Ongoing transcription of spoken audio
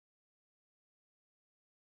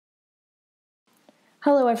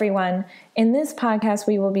Hello, everyone. In this podcast,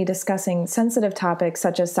 we will be discussing sensitive topics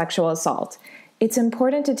such as sexual assault. It's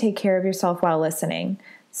important to take care of yourself while listening.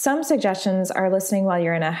 Some suggestions are listening while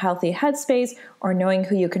you're in a healthy headspace or knowing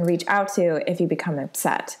who you can reach out to if you become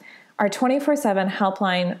upset. Our 24/7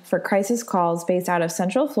 helpline for crisis calls based out of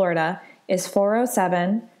Central Florida is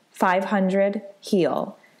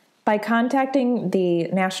 407-500-HEAL. By contacting the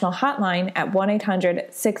National Hotline at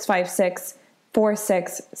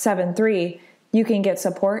 1-800-656-4673, you can get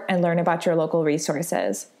support and learn about your local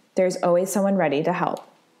resources. There's always someone ready to help.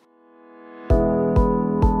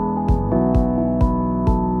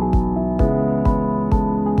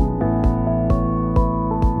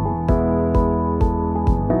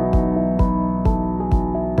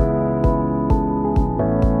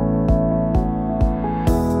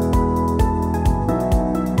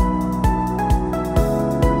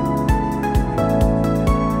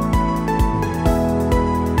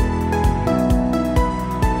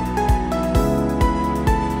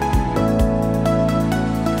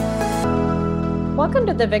 Welcome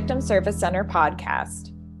to the Victim Service Center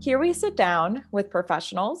podcast. Here we sit down with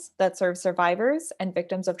professionals that serve survivors and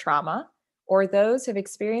victims of trauma, or those who've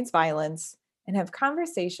experienced violence, and have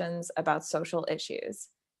conversations about social issues.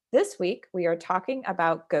 This week, we are talking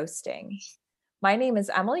about ghosting. My name is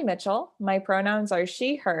Emily Mitchell. My pronouns are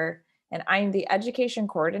she, her, and I'm the education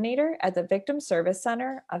coordinator at the Victim Service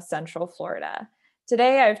Center of Central Florida.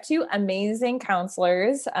 Today, I have two amazing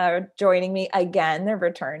counselors joining me again. They're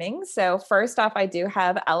returning. So first off, I do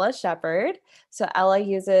have Ella Shepard. So Ella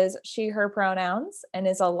uses she, her pronouns and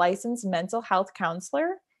is a licensed mental health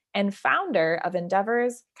counselor and founder of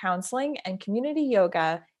Endeavors Counseling and Community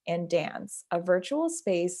Yoga and Dance, a virtual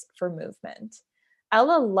space for movement.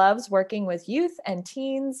 Ella loves working with youth and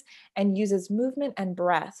teens and uses movement and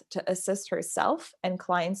breath to assist herself and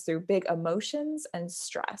clients through big emotions and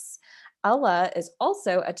stress. Ella is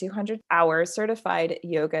also a 200-hour certified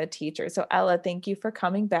yoga teacher. So Ella, thank you for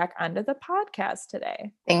coming back onto the podcast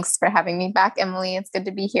today. Thanks for having me back, Emily. It's good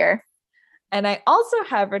to be here. And I also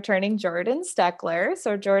have returning Jordan Steckler.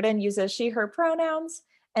 So Jordan uses she, her pronouns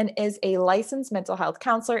and is a licensed mental health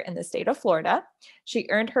counselor in the state of Florida. She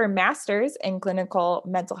earned her master's in clinical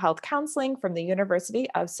mental health counseling from the University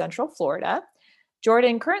of Central Florida.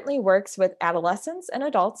 Jordan currently works with adolescents and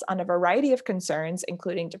adults on a variety of concerns,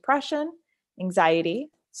 including depression,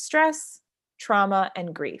 anxiety, stress, trauma,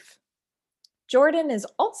 and grief. Jordan is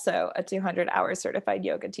also a 200-hour certified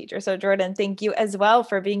yoga teacher. So Jordan, thank you as well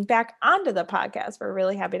for being back onto the podcast. We're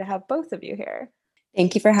really happy to have both of you here.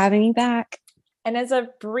 Thank you for having me back. And as a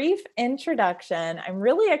brief introduction, I'm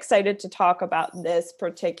really excited to talk about this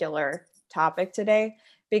particular topic today,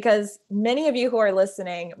 because many of you who are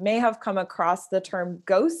listening may have come across the term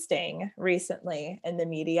ghosting recently in the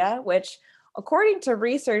media, which according to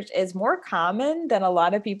research is more common than a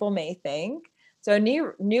lot of people may think. So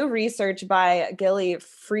new research by Gilly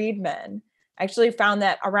Friedman actually found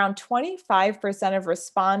that around 25% of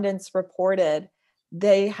respondents reported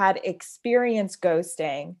they had experienced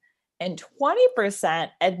ghosting, and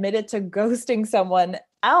 20% admitted to ghosting someone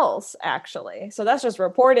else, actually. So that's just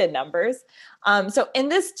reported numbers. So in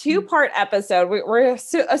this two-part episode, we're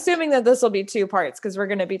assuming that this will be two parts because we're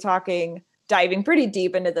going to be diving pretty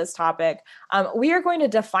deep into this topic. We are going to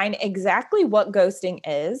define exactly what ghosting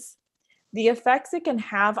is, the effects it can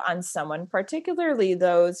have on someone, particularly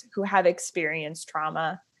those who have experienced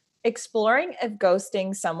trauma, exploring if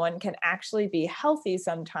ghosting someone can actually be healthy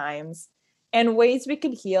sometimes, and ways we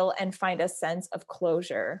can heal and find a sense of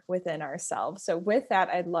closure within ourselves. So with that,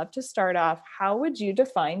 I'd love to start off. How would you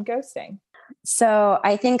define ghosting? So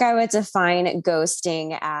I think I would define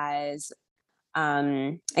ghosting as,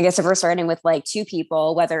 I guess if we're starting with like two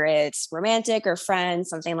people, whether it's romantic or friends,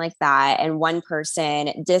 something like that, and one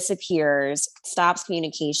person disappears, stops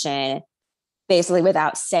communication, basically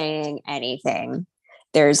without saying anything.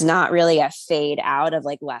 There's not really a fade out of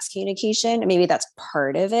like less communication. Maybe that's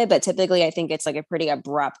part of it, but typically I think it's like a pretty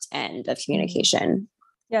abrupt end of communication.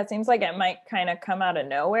 Yeah, it seems like it might kind of come out of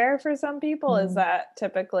nowhere for some people. Is that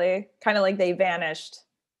typically kind of like they vanished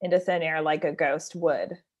into thin air like a ghost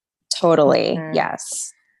would? Totally.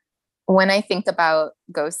 Yes. When I think about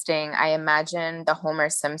ghosting, I imagine the Homer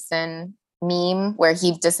Simpson meme where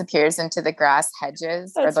he disappears into the grass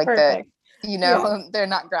hedges. That's or like perfect. They're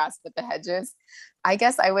not grass, but the hedges. I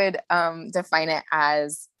guess I would define it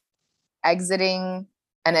as exiting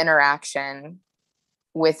an interaction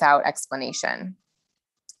without explanation.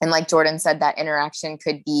 And like Jordan said, that interaction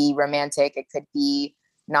could be romantic, it could be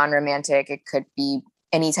non-romantic, it could be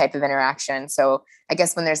any type of interaction. So I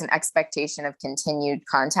guess when there's an expectation of continued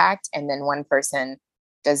contact and then one person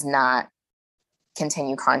does not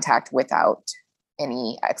continue contact without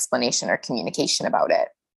any explanation or communication about it.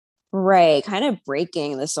 Right. Kind of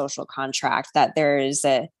breaking the social contract that there's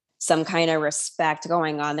some kind of respect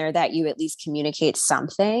going on there, that you at least communicate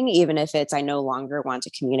something, even if it's, I no longer want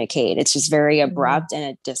to communicate. It's just very abrupt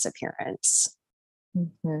and a disappearance.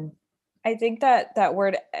 Mm-hmm. I think that that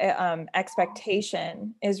word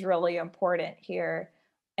expectation is really important here.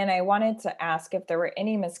 And I wanted to ask if there were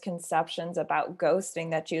any misconceptions about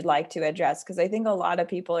ghosting that you'd like to address, because I think a lot of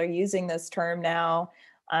people are using this term now.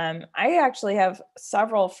 I actually have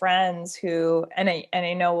several friends who, and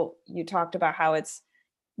I know you talked about how it's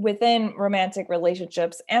within romantic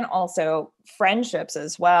relationships and also friendships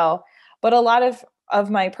as well. But a lot of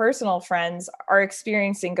my personal friends are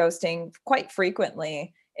experiencing ghosting quite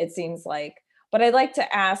frequently, it seems like. But I'd like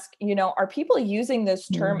to ask, are people using this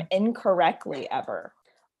term incorrectly ever?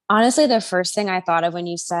 Honestly, the first thing I thought of when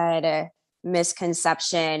you said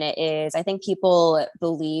misconception is, I think people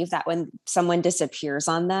believe that when someone disappears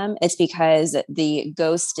on them, it's because the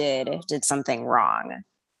ghosted did something wrong.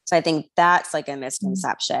 So I think that's like a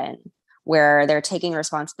misconception where they're taking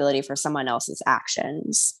responsibility for someone else's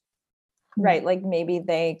actions. Right. Like maybe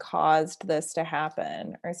they caused this to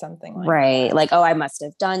happen or something like Right. that. Like, oh, I must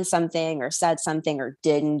have done something or said something or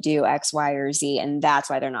didn't do X, Y, or Z. And that's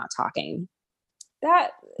why they're not talking.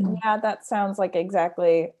 That sounds like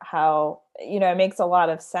exactly how, it makes a lot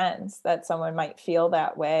of sense that someone might feel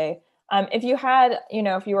that way. If you had,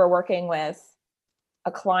 if you were working with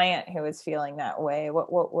a client who was feeling that way,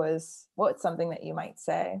 what's something that you might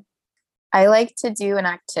say? I like to do an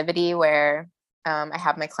activity where I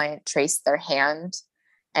have my client trace their hand,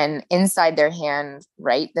 and inside their hand,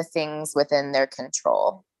 write the things within their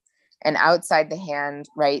control, and outside the hand,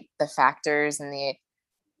 write the factors and the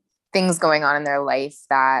things going on in their life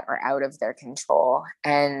that are out of their control.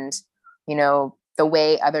 And, the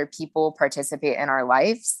way other people participate in our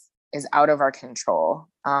lives is out of our control.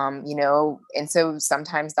 And so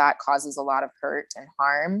sometimes that causes a lot of hurt and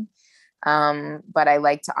harm. But I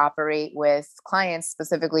like to operate with clients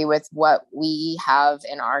specifically with what we have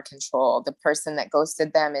in our control. The person that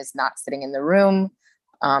ghosted them is not sitting in the room.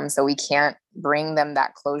 So we can't bring them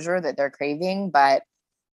that closure that they're craving, but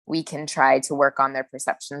we can try to work on their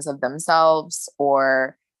perceptions of themselves,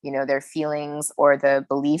 or their feelings or the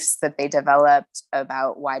beliefs that they developed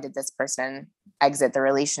about why did this person exit the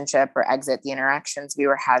relationship or exit the interactions we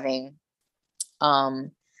were having.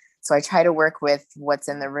 So I try to work with what's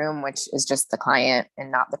in the room, which is just the client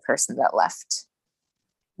and not the person that left.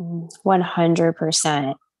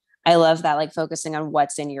 100%. I love that, like focusing on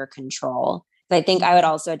what's in your control. I think I would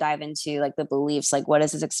also dive into like the beliefs, like what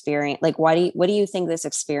is this experience? Like, what do you think this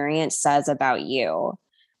experience says about you?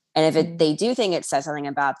 And if they do think it says something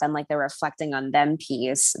about them, like they're reflecting on them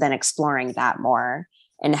piece, then exploring that more,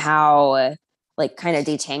 and how like kind of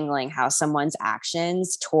detangling how someone's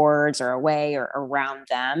actions towards or away or around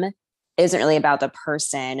them isn't really about the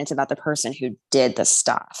person. It's about the person who did the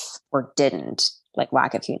stuff or didn't, like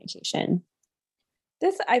lack of communication.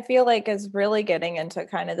 This, I feel like, is really getting into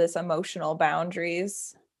kind of this emotional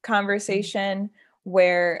boundaries conversation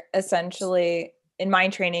where essentially in my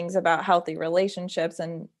trainings about healthy relationships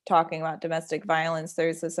and talking about domestic violence,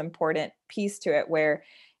 there's this important piece to it where,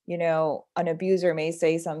 an abuser may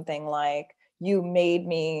say something like, you made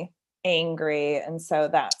me angry, and so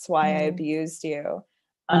that's why I abused you.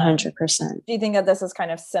 100%. Do you think that this is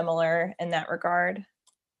kind of similar in that regard?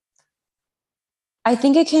 I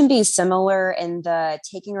think it can be similar in the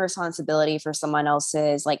taking responsibility for someone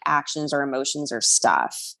else's like actions or emotions or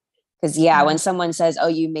stuff. Because when someone says, oh,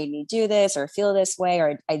 you made me do this or feel this way,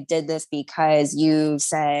 or I did this because you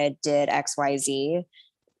said did XYZ,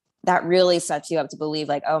 that really sets you up to believe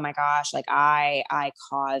like, oh my gosh, like I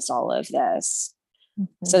caused all of this.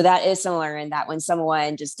 So that is similar in that when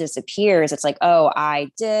someone just disappears, it's like, oh, I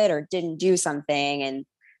did or didn't do something, and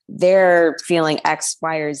they're feeling X,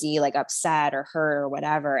 Y, or Z, like upset or hurt or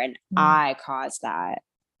whatever, and I caused that.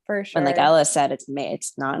 For sure. And like Ella said, it's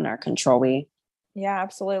not in our control. Yeah,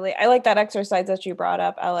 absolutely. I like that exercise that you brought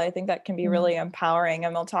up, Ella. I think that can be really empowering.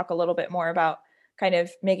 And we'll talk a little bit more about kind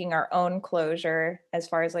of making our own closure as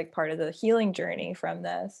far as like part of the healing journey from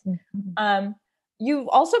this. You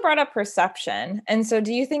also brought up perception. And so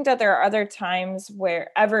do you think that there are times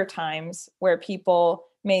where people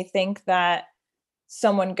may think that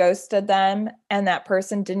someone ghosted them and that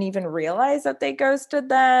person didn't even realize that they ghosted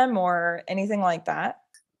them or anything like that?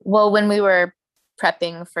 Well, when we were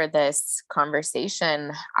prepping for this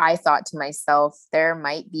conversation, I thought to myself, there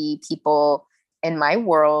might be people in my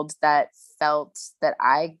world that felt that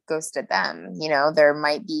I ghosted them. There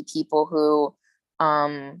might be people who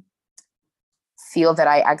feel that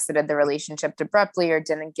I exited the relationship abruptly or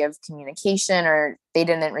didn't give communication or they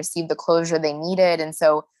didn't receive the closure they needed. And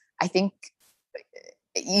so I think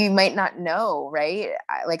you might not know, right?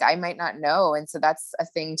 I might not know. And so that's a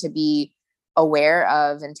thing to be aware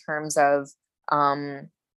of in terms of,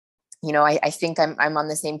 I think I'm on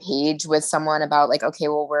the same page with someone about like, okay,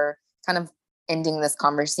 well, we're kind of ending this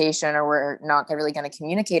conversation or we're not really going to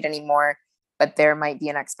communicate anymore, but there might be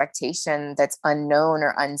an expectation that's unknown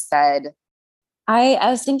or unsaid. I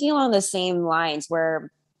was thinking along the same lines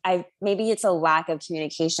where maybe it's a lack of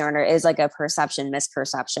communication or is like a perception,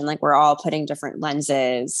 misperception. Like we're all putting different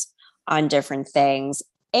lenses on different things.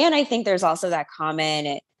 And I think there's also that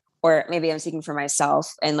common, or maybe I'm speaking for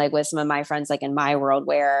myself and like with some of my friends, like in my world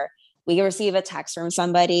where we receive a text from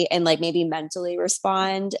somebody and like maybe mentally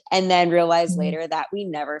respond and then realize later that we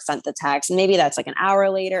never sent the text. And maybe that's like an hour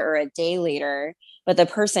later or a day later, but the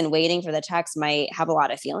person waiting for the text might have a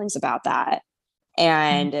lot of feelings about that.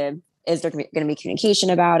 And is there going to be communication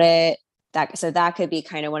about it? So that could be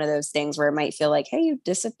kind of one of those things where it might feel like, hey, you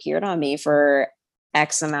disappeared on me for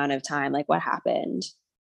X amount of time. Like what happened?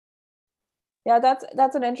 Yeah,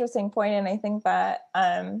 that's an interesting point. And I think that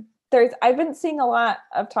I've been seeing a lot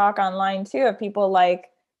of talk online too of people like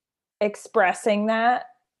expressing that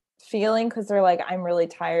feeling because they're like, I'm really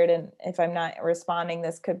tired. And if I'm not responding,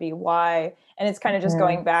 this could be why. And it's kind of just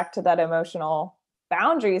going back to that emotional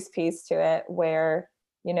boundaries piece to it where,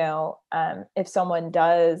 if someone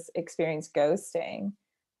does experience ghosting,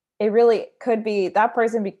 it really could be that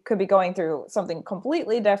person could be going through something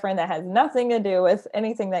completely different that has nothing to do with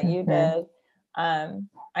anything that you did.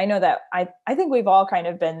 I know that I think we've all kind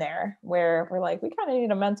of been there where we're like, we kind of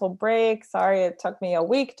need a mental break. Sorry, it took me a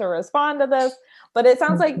week to respond to this. But it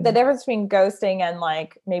sounds like the difference between ghosting and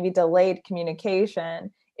like maybe delayed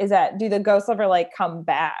communication is that do the ghosts ever like come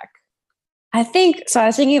back? I think so. I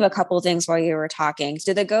was thinking of a couple of things while you were talking.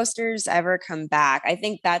 Do the ghosters ever come back? I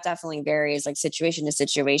think that definitely varies, like situation to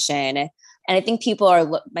situation. And I think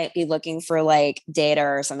people might be looking for like data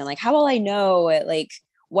or something like, how will I know like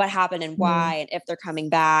what happened and why, and if they're coming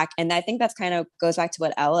back? And I think that's kind of goes back to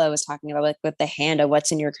what Ella was talking about, like with the hand of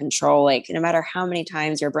what's in your control. Like no matter how many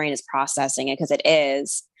times your brain is processing it, because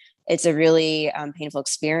it's a really painful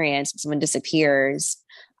experience when someone disappears.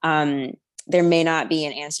 There may not be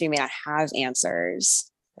an answer. You may not have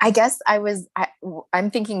answers. I guess I'm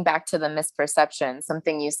thinking back to the misperception.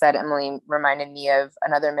 Something you said, Emily, reminded me of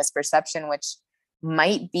another misperception, which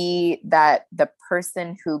might be that the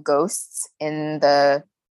person who ghosts in the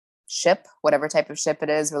ship, whatever type of ship it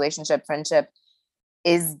is, relationship, friendship,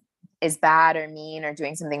 is bad or mean or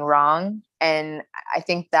doing something wrong. And I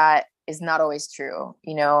think that is not always true,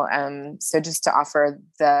 so just to offer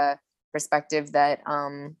the perspective that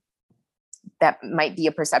that might be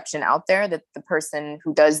a perception out there that the person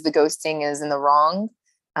who does the ghosting is in the wrong.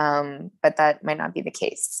 But that might not be the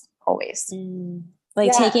case always.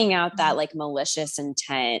 Taking out that like malicious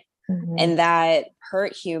intent and that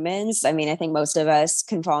hurt humans. I mean, I think most of us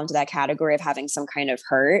can fall into that category of having some kind of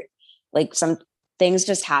hurt. Like some things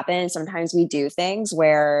just happen. Sometimes we do things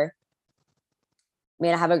where we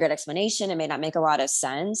may not have a good explanation. It may not make a lot of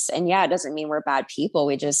sense. And yeah, it doesn't mean we're bad people.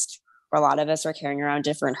 A lot of us are carrying around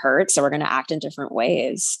different hurts, so we're going to act in different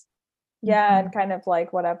ways. Yeah, and kind of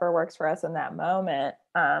like whatever works for us in that moment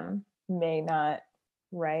may not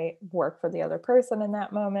work for the other person in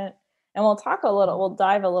that moment. And we'll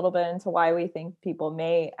dive a little bit into why we think people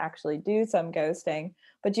may actually do some ghosting.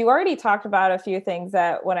 But you already talked about a few things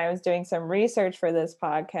that when I was doing some research for this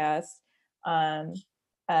podcast,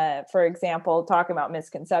 for example, talking about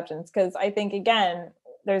misconceptions, because I think, again,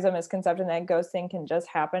 there's a misconception that ghosting can just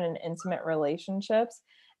happen in intimate relationships.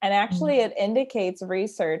 And actually it indicates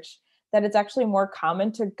research that it's actually more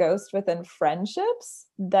common to ghost within friendships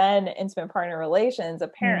than intimate partner relations,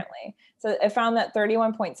 apparently. So it found that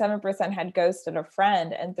 31.7% had ghosted a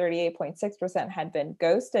friend and 38.6% had been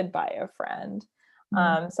ghosted by a friend.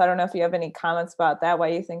 So I don't know if you have any comments about that, why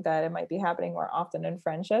you think that it might be happening more often in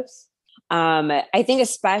friendships. I think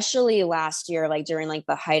especially last year, like during like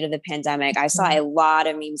the height of the pandemic, I saw a lot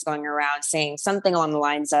of memes going around saying something along the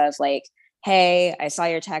lines of like, hey, I saw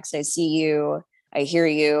your text, I see you, I hear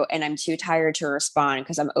you, and I'm too tired to respond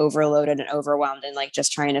because I'm overloaded and overwhelmed and like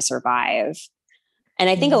just trying to survive. And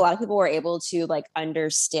I think a lot of people were able to like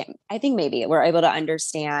understand. I think maybe we're able to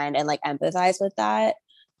understand and like empathize with that.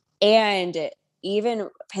 And even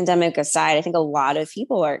pandemic aside, I think a lot of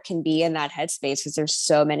people can be in that headspace because there's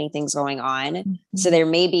so many things going on. So there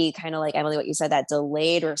may be kind of like, Emily, what you said, that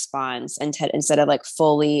delayed response instead of like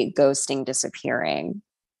fully ghosting, disappearing.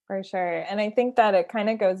 For sure. And I think that it kind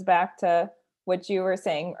of goes back to what you were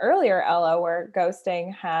saying earlier, Ella, where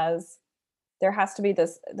ghosting has there has to be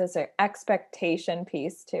this expectation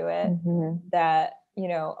piece to it, that, you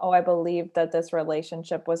know, oh, I believed that this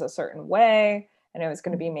relationship was a certain way and it was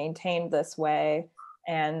going to be maintained this way,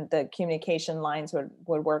 and the communication lines would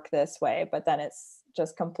work this way, but then it's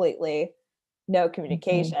just completely no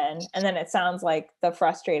communication. And then it sounds like the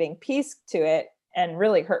frustrating piece to it and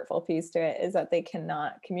really hurtful piece to it is that they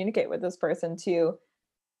cannot communicate with this person to,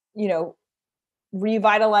 you know,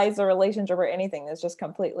 revitalize the relationship, or anything that's just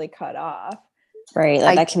completely cut off. Right.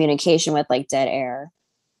 Like that communication with like dead air.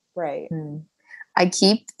 Right. I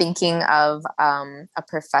keep thinking of a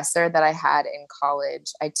professor that I had in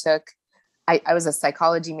college. I was a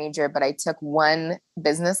psychology major, but I took one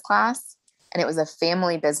business class, and it was a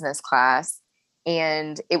family business class.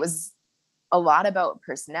 And it was a lot about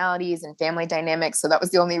personalities and family dynamics. So that was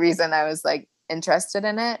the only reason I was like interested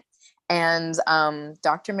in it. And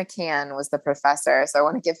Dr. McCann was the professor. So I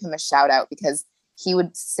want to give him a shout out, because he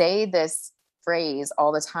would say this phrase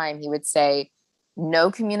all the time. He would say,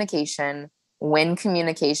 no communication, when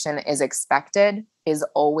communication is expected, is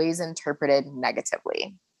always interpreted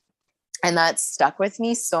negatively. And that stuck with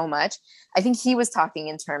me so much. I think he was talking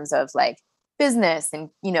in terms of like business and,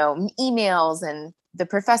 you know, emails, and the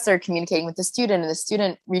professor communicating with the student and the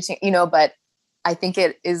student reaching, you know, but I think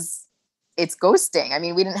it's ghosting. I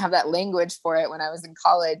mean, we didn't have that language for it when I was in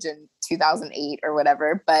college in 2008 or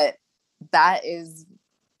whatever, but that is,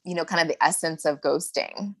 you know, kind of the essence of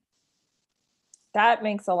ghosting. That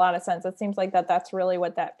makes a lot of sense. It seems like that's really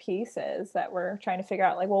what that piece is, that we're trying to figure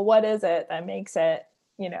out, like, well, what is it that makes it,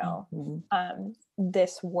 you know,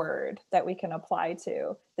 this word that we can apply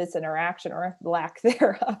to this interaction, or lack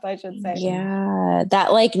thereof, I should say. Yeah.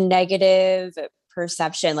 That like negative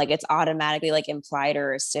perception, like it's automatically like implied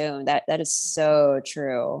or assumed. That is so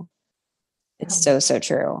true. It's so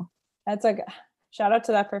true. That's a shout out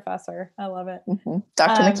to that professor. I love it.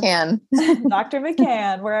 Dr. McCann. Dr.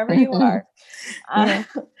 McCann, wherever you are. I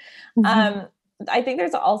think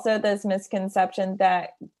there's also this misconception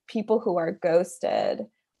that people who are ghosted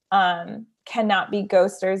cannot be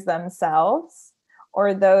ghosters themselves,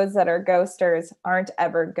 or those that are ghosters aren't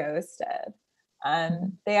ever ghosted.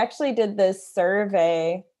 They actually did this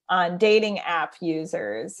survey on dating app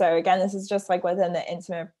users. So again, this is just like within the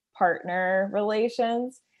intimate partner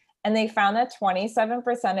relations. And they found that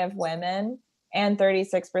 27% of women and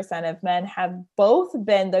 36% of men have both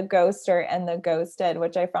been the ghoster and the ghosted,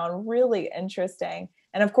 which I found really interesting.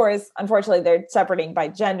 And of course, unfortunately, they're separating by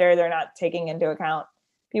gender. They're not taking into account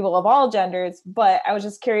people of all genders. But I was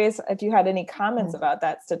just curious if you had any comments about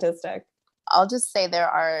that statistic. I'll just say there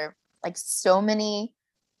are like so many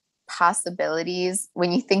possibilities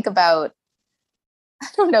when you think about, I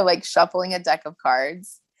don't know, like shuffling a deck of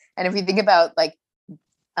cards. And if you think about like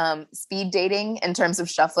speed dating in terms of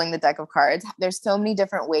shuffling the deck of cards, there's so many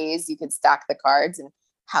different ways you could stack the cards, and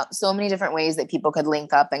so many different ways that people could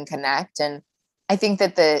link up and connect. And I think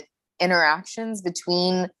that the interactions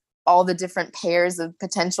between all the different pairs of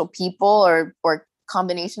potential people, or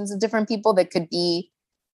combinations of different people that could be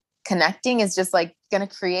connecting, is just like going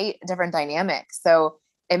to create a different dynamic. So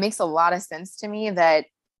it makes a lot of sense to me that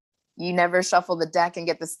you never shuffle the deck and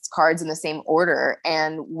get the cards in the same order.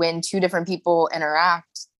 And when two different people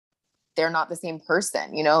interact, they're not the same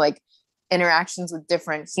person, you know, like interactions with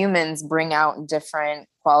different humans bring out different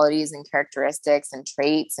qualities and characteristics and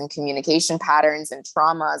traits and communication patterns and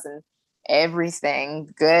traumas and everything,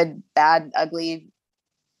 good, bad, ugly,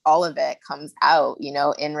 all of it comes out, you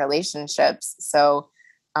know, in relationships. So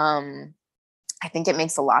I think it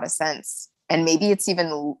makes a lot of sense. And maybe it's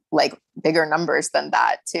even like bigger numbers than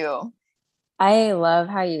that too. I love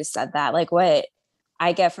how you said that. Like what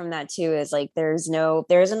I get from that too is like, there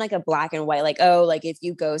isn't like a black and white, like, oh, like if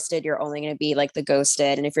you ghosted, you're only going to be like the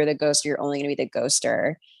ghosted. And if you're the ghoster, you're only going to be the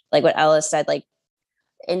ghoster. Like what Ella said, like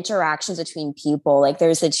interactions between people, like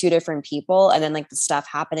there's the two different people and then like the stuff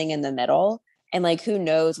happening in the middle. And like, who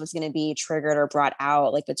knows what's going to be triggered or brought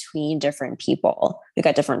out like between different people. We've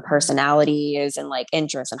got different personalities and like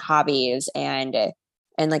interests and hobbies and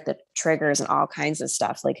like the triggers and all kinds of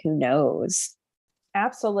stuff. Like, who knows?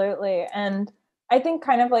 Absolutely. And I think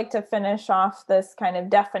kind of like to finish off this kind of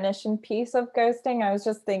definition piece of ghosting, I was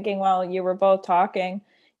just thinking while you were both talking,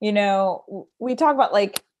 you know, we talk about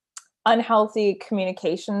like unhealthy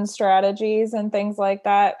communication strategies and things like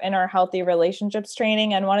that in our healthy relationships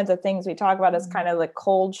training. And one of the things we talk about is kind of the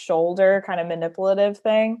cold shoulder, kind of manipulative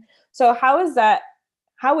thing. So how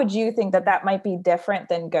would you think that might be different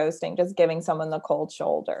than ghosting, just giving someone the cold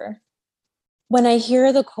shoulder? When I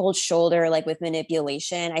hear the cold shoulder, like with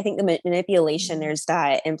manipulation, I think the manipulation, there's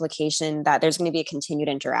that implication that there's going to be a continued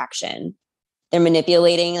interaction. they're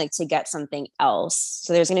manipulating like to get something else.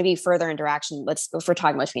 So there's going to be further interaction. If we're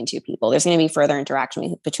talking about between two people, there's going to be further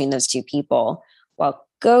interaction between those two people. While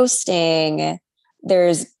ghosting,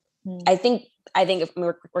 I think if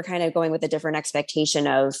we're kind of going with a different expectation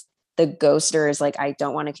of the ghoster is like, I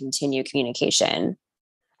don't want to continue communication.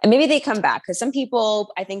 And maybe they come back, because some people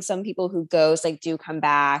who ghost like do come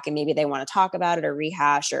back, and maybe they want to talk about it or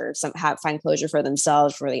rehash or find closure for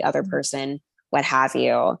themselves, for the other person, what have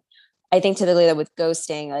you. I think typically that with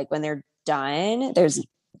ghosting, like when they're done, there's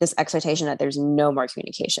this expectation that there's no more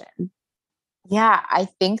communication. Yeah, I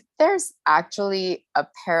think there's actually a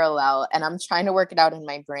parallel, and I'm trying to work it out in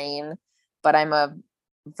my brain, but I'm a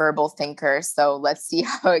verbal thinker. So let's see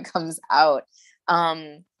how it comes out.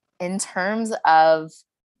 In terms of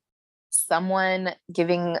someone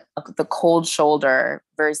giving the cold shoulder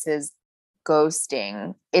versus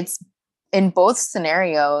ghosting, it's in both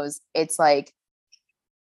scenarios, it's like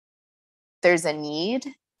there's a need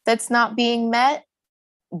that's not being met,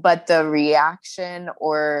 but the reaction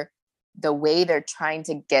or the way they're trying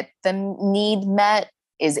to get the need met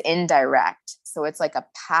is indirect. So it's like a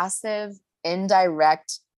passive,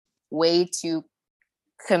 indirect way to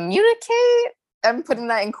communicate. I'm putting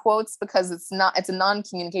that in quotes because it's a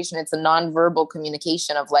non-communication. It's a non-verbal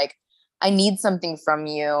communication of like, I need something from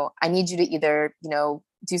you. I need you to either,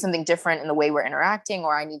 do something different in the way we're interacting,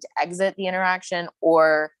 or I need to exit the interaction,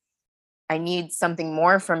 or I need something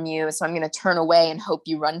more from you. So I'm going to turn away and hope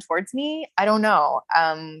you run towards me. I don't know.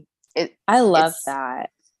 I love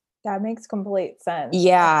that. That makes complete sense.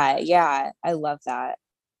 Yeah. I love that.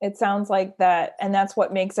 It sounds like that. And that's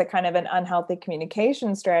what makes it kind of an unhealthy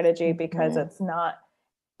communication strategy, because it's not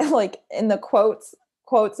like in the quotes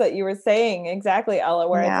that you were saying exactly, Ella,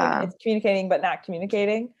 where it's like, it's communicating, but not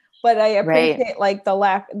communicating. But I appreciate like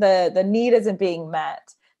the need isn't being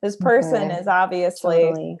met. This person is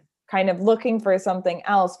obviously kind of looking for something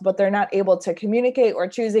else, but they're not able to communicate or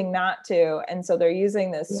choosing not to. And so they're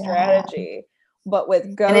using this strategy. But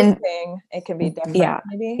with ghosting, it can be different.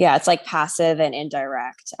 Maybe. Yeah, it's like passive and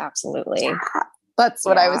indirect. Absolutely. Yeah. That's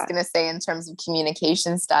what I was going to say in terms of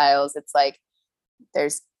communication styles. It's like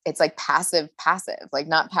it's like passive, like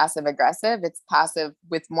not passive aggressive. It's passive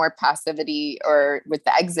with more passivity, or with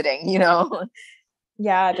the exiting,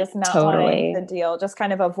 Yeah, just not wanting to deal, just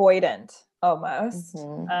kind of avoidant almost.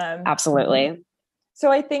 Absolutely. So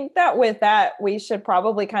I think that with that, we should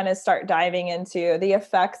probably kind of start diving into the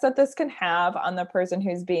effects that this can have on the person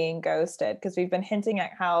who's being ghosted, because we've been hinting at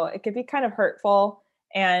how it could be kind of hurtful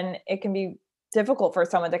and it can be difficult for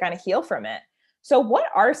someone to kind of heal from it. So what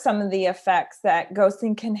are some of the effects that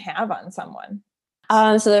ghosting can have on someone?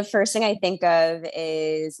 So the first thing I think of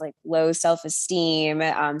is like low self-esteem,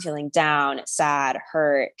 feeling down, sad,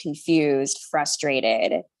 hurt, confused,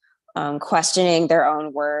 frustrated, questioning their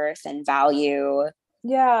own worth and value.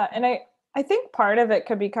 Yeah. And I think part of it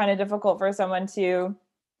could be kind of difficult for someone to,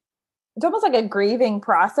 it's almost like a grieving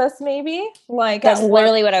process, maybe. Like that's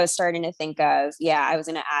literally what I was starting to think of. Yeah, I was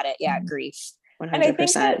going to add it. Yeah, grief, 100%. And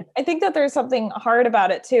I think that there's something hard about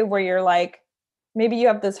it too, where you're like, maybe you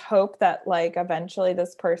have this hope that like eventually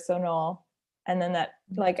this person will, and then that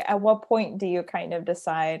like, at what point do you kind of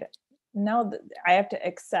decide, no, I have to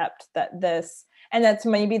accept that this, and that's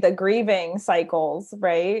maybe the grieving cycles,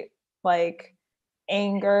 right? Like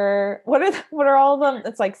anger, what are all of them?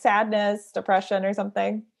 It's like sadness, depression, or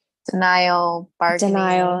something. Denial,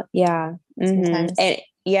 bargaining. Yeah. Mm-hmm.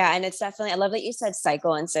 And it's definitely, I love that you said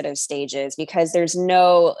cycle instead of stages, because there's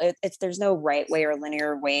no right way or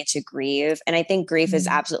linear way to grieve. And I think grief is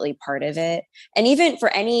absolutely part of it. And even for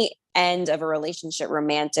any end of a relationship,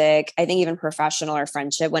 romantic, I think even professional or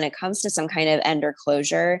friendship, when it comes to some kind of end or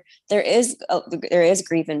closure, there is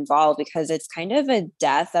grief involved, because it's kind of a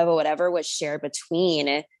death of whatever was shared between,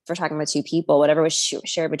 if we're talking about two people, whatever was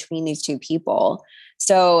shared between these two people.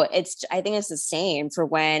 So I think it's the same for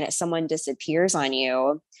when someone disappears on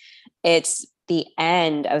you. It's the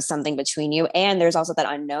end of something between you. And there's also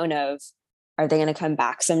that unknown of, are they going to come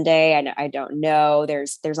back someday? I don't know.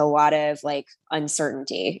 There's a lot of like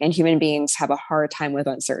uncertainty, and human beings have a hard time with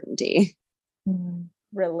uncertainty.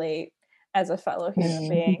 Relate as a fellow human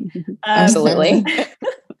being. Absolutely.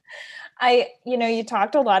 You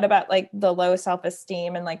talked a lot about like the low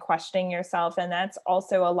self-esteem and like questioning yourself. And that's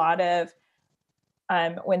also a lot of,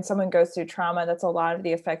 when someone goes through trauma, that's a lot of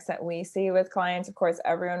the effects that we see with clients. Of course,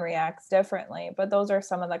 everyone reacts differently, but those are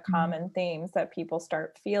some of the common themes that people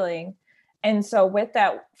start feeling. And so with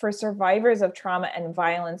that, for survivors of trauma and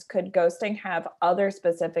violence, could ghosting have other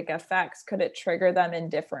specific effects? Could it trigger them in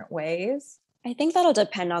different ways? I think that'll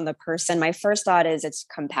depend on the person. My first thought is it's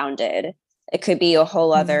compounded. It could be a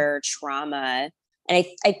whole other trauma And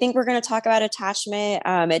I think we're going to talk about attachment.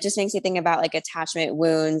 It just makes me think about like attachment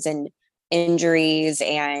wounds and injuries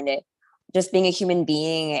and just being a human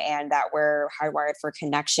being, and that we're hardwired for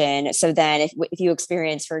connection. So then if you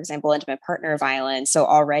experience, for example, intimate partner violence, so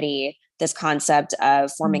already this concept of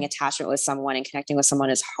forming attachment with someone and connecting with someone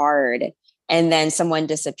is hard. And then someone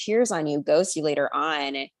disappears on you, ghosts you later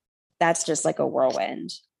on. That's just like a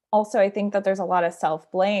whirlwind. Also, I think that there's a lot of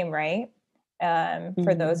self-blame, right?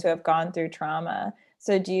 For those who have gone through trauma.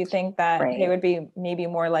 So do you think that they would be maybe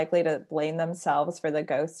more likely to blame themselves for the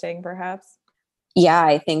ghosting, perhaps? Yeah,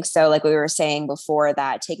 I think so. Like we were saying before,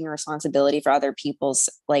 that taking responsibility for other people's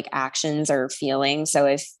like actions or feelings. So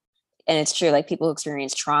and it's true, like people who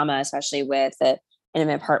experience trauma, especially with the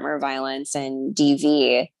intimate partner violence and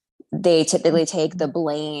DV, they typically take the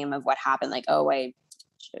blame of what happened. Like, oh, I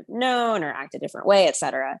should have known or act a different way,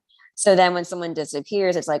 etc. So then when someone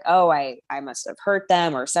disappears, it's like, oh, I must have hurt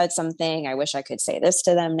them or said something. I wish I could say this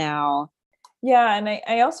to them now. Yeah. And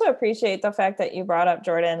I also appreciate the fact that you brought up,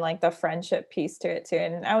 Jordan, like the friendship piece to it too.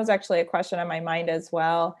 And that was actually a question on my mind as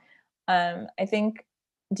well.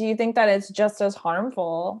 Do you think that it's just as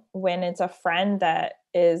harmful when it's a friend that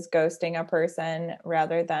is ghosting a person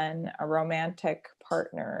rather than a romantic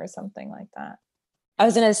partner or something like that? I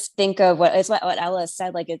was going to think of what Ella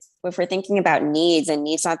said. Like, it's, if we're thinking about needs and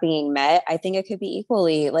needs not being met, I think it could be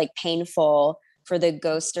equally like painful for the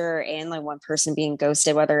ghoster and like one person being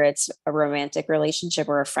ghosted, whether it's a romantic relationship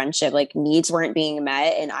or a friendship. Like, needs weren't being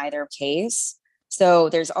met in either case. So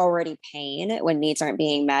there's already pain when needs aren't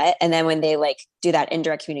being met. And then when they like do that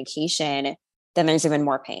indirect communication, then there's even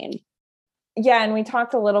more pain. Yeah. And we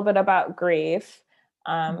talked a little bit about grief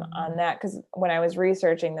on that, because when I was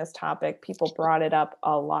researching this topic, people brought it up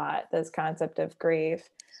a lot, this concept of grief.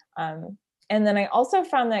 And then I also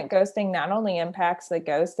found that ghosting not only impacts the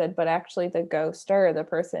ghosted, but actually the ghoster, the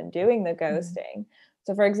person doing the ghosting.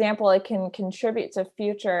 So for example, it can contribute to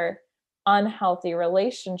future unhealthy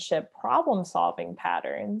relationship problem solving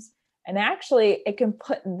patterns. And actually it can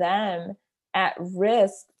put them at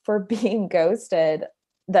risk for being ghosted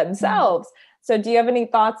themselves. So do you have any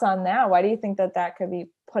thoughts on that? Why do you think that that could be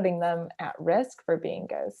putting them at risk for being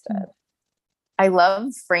ghosted? I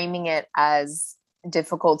love framing it as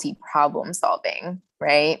difficulty problem solving,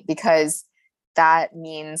 right? Because that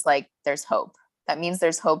means like there's hope. That means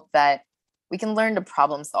there's hope that we can learn to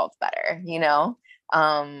problem solve better, you know?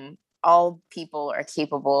 All people are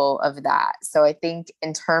capable of that. So I think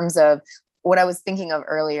in terms of what I was thinking of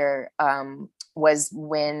earlier, was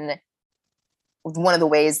when one of the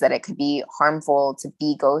ways that it could be harmful to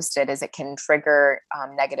be ghosted is it can trigger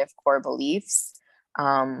negative core beliefs,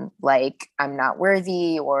 like I'm not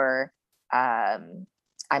worthy, or I'm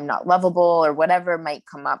not lovable, or whatever might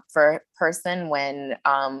come up for a person when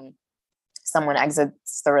someone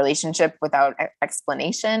exits the relationship without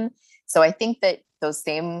explanation. So I think that those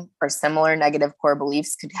same or similar negative core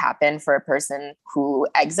beliefs could happen for a person who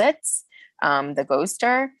exits the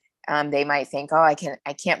ghoster. They might think, oh, I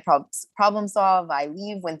can't problem solve. I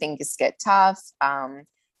leave when things get tough. I'm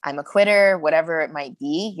a quitter, whatever it might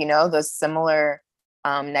be. You know, those similar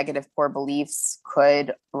negative core beliefs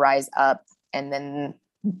could rise up, and then,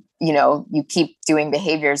 you know, you keep doing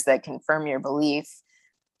behaviors that confirm your belief.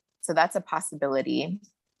 So that's a possibility.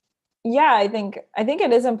 Yeah, I think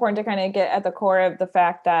it is important to kind of get at the core of the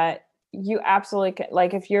fact that you absolutely can,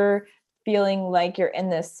 like, if you're feeling like you're in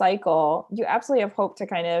this cycle, you absolutely have hope to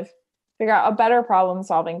kind of figure out a better problem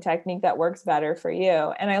solving technique that works better for you.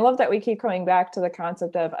 And I love that we keep coming back to the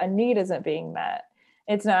concept of a need isn't being met.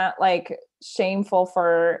 It's not like shameful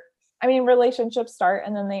for, I mean, relationships start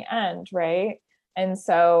and then they end, right? And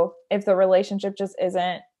so if the relationship just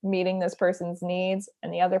isn't meeting this person's needs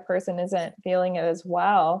and the other person isn't feeling it as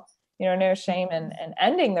well, you know, no shame in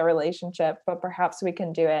ending the relationship, but perhaps we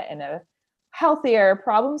can do it in a healthier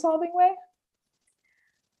problem solving way.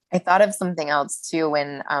 I thought of something else too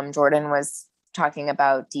when Jordan was talking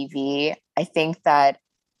about DV. I think that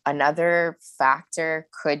another factor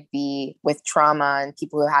could be with trauma and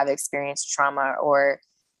people who have experienced trauma, or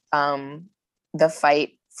the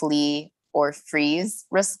fight, flee, or freeze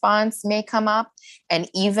response may come up. And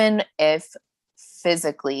even if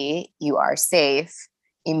physically you are safe,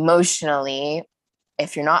 emotionally,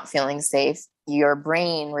 if you're not feeling safe, your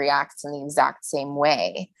brain reacts in the exact same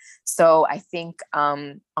way. So I think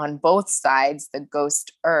on both sides, the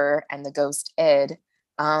ghoster and the ghosted,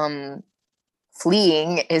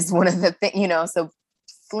 fleeing is one of the things, you know, so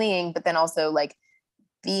fleeing, but then also like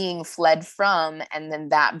being fled from, and then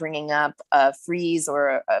that bringing up a freeze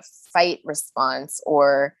or a fight response,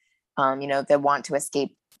 or, you know, the want to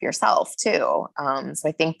escape yourself too. So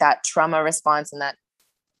I think that trauma response and that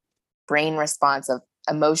brain response of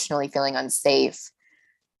emotionally feeling unsafe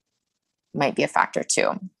might be a factor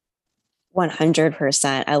too.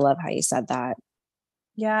 100%. I love how you said that.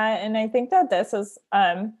 Yeah. And I think that this is,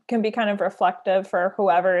 can be kind of reflective for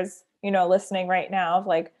whoever's, listening right now of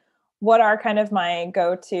like, what are kind of my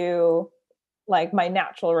go-to, like my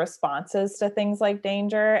natural responses to things like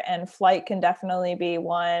danger, and flight can definitely be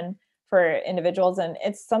one for individuals. And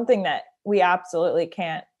it's something that we absolutely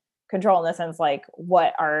can't control in the sense, like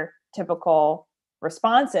what our typical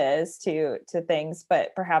responses to things,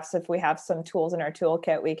 but perhaps if we have some tools in our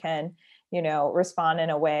toolkit, we can, respond in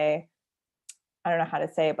a way, I don't know how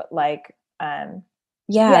to say it, but like,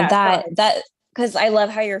 that because I love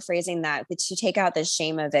how you're phrasing that, but to take out the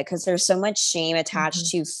shame of it, because there's so much shame attached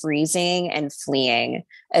to freezing and fleeing.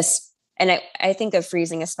 And I think of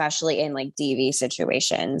freezing, especially in like DV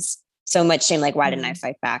situations. So much shame, like, why didn't I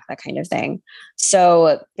fight back? That kind of thing.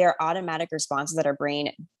 So there are automatic responses that our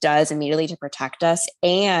brain does immediately to protect us.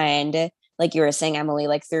 And like you were saying, Emily,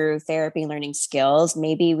 like through therapy and learning skills,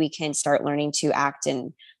 maybe we can start learning to act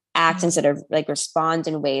instead of like respond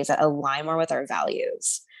in ways that align more with our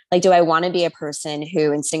values. Like, do I want to be a person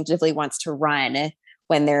who instinctively wants to run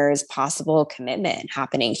when there's possible commitment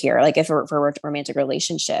happening here? Like if for a romantic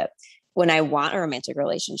relationship, when I want a romantic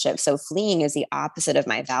relationship. So fleeing is the opposite of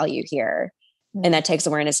my value here. And that takes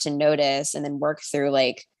awareness to notice and then work through,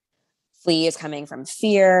 like, flee is coming from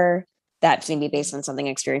fear. That's going to be based on something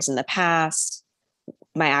experienced in the past.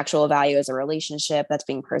 My actual value is a relationship that's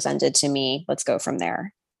being presented to me. Let's go from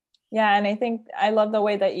there. Yeah. And I think I love the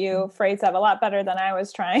way that you phrase that a lot better than I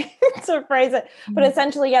was trying to phrase it. But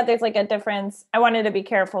essentially, yeah, there's like a difference. I wanted to be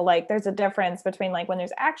careful. Like there's a difference between like when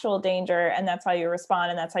there's actual danger and that's how you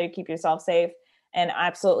respond and that's how you keep yourself safe. And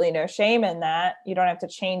absolutely no shame in that. You don't have to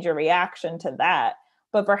change your reaction to that.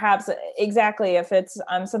 But perhaps exactly if it's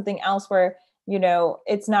something else where,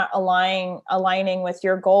 it's not aligning with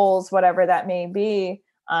your goals, whatever that may be,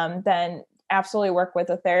 then absolutely work with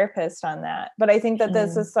a therapist on that. But I think that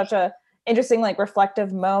this is such a interesting, like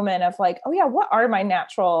reflective moment of like, oh yeah, what are my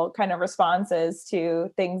natural kind of responses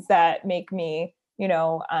to things that make me,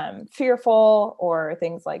 fearful or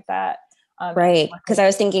things like that. Right. Because I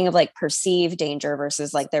was thinking of like perceived danger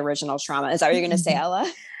versus like the original trauma. Is that what you're going to say,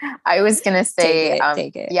 Ella? I was going to say,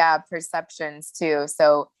 take it. Yeah, perceptions too.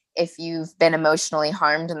 So if you've been emotionally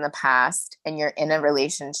harmed in the past and you're in a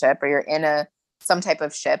relationship or you're in some type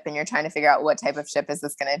of ship and you're trying to figure out what type of ship is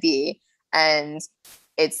this going to be, and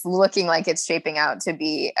it's looking like it's shaping out to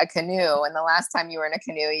be a canoe, and the last time you were in a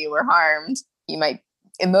canoe you were harmed, you might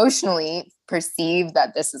emotionally perceive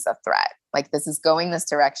that this is a threat, like this is going this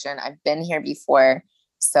direction, I've been here before,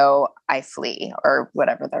 so I flee, or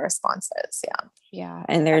whatever the response is. Yeah,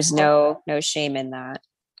 and there's no shame in that.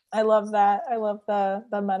 I love that. I love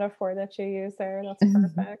the metaphor that you use there. That's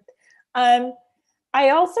perfect. I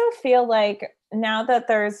also feel like now that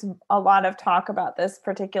there's a lot of talk about this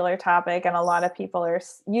particular topic and a lot of people are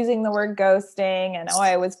using the word ghosting and, oh,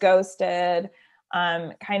 I was ghosted,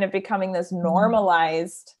 kind of becoming this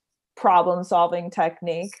normalized problem-solving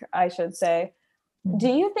technique, I should say. Do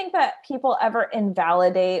you think that people ever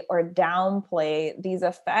invalidate or downplay these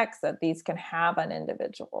effects that these can have on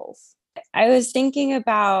individuals? I was thinking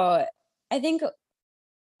about, I think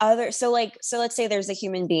so let's say there's a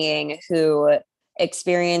human being who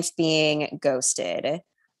experienced being ghosted.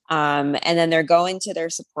 And then they're going to their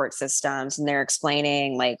support systems and they're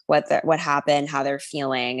explaining like what happened, how they're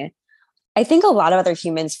feeling. I think a lot of other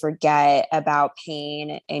humans forget about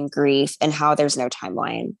pain and grief and how there's no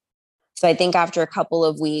timeline. So I think after a couple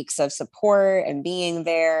of weeks of support and being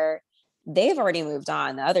there, they've already moved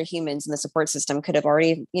on. The other humans in the support system could have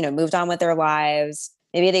already, moved on with their lives.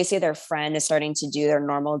 Maybe they see their friend is starting to do their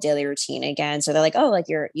normal daily routine again. So they're like, oh, like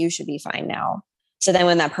you should be fine now. So then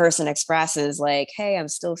when that person expresses like, hey, I'm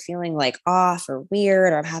still feeling like off or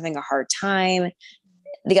weird, or I'm having a hard time,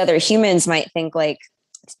 the other humans might think like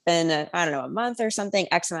it's been, a month or something,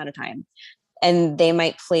 X amount of time. And they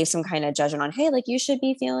might place some kind of judgment on, hey, like you should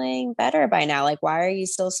be feeling better by now. Like, why are you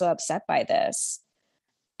still so upset by this?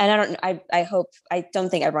 And I don't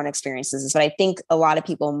think everyone experiences this, but I think a lot of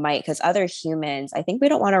people might, because other humans, I think we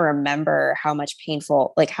don't want to remember how much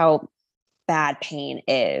how bad pain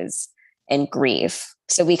is and grief.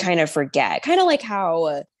 So we kind of forget, kind of like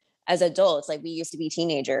how as adults, like we used to be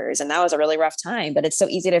teenagers and that was a really rough time, but it's so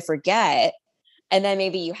easy to forget. And then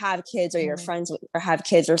maybe you have kids or your friends or have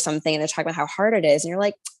kids or something, and they're talking about how hard it is. And you're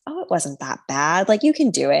like, oh, it wasn't that bad. Like you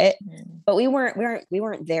can do it. But we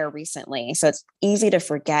weren't there recently. So it's easy to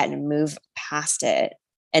forget and move past it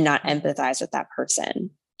and not empathize with that person.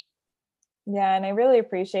 Yeah. And I really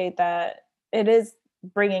appreciate that. It is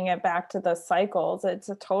bringing it back to the cycles, it's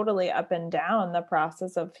a totally up and down, the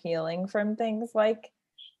process of healing from things like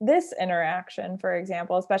this interaction, for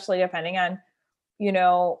example, especially depending on, you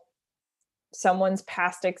know, someone's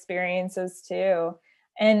past experiences too.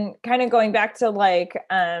 And kind of going back to like,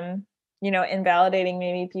 you know, invalidating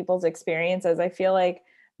maybe people's experiences, I feel like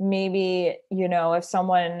maybe, you know, if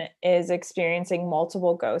someone is experiencing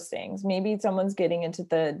multiple ghostings, maybe someone's getting into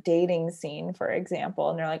the dating scene, for example,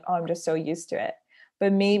 and they're like, oh, I'm just so used to it.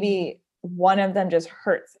 But maybe one of them just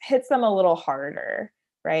hits them a little harder,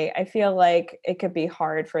 right? I feel like it could be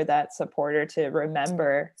hard for that supporter to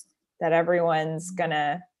remember that everyone's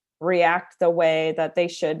gonna react the way that they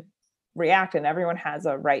should react, and everyone has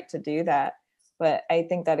a right to do that. But I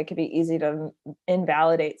think that it could be easy to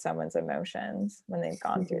invalidate someone's emotions when they've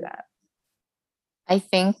gone through that. I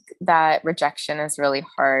think that rejection is really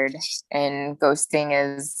hard, and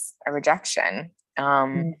ghosting is a rejection.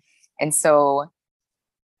 And so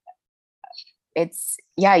it's,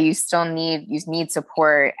 yeah, you need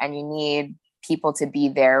support, and you need people to be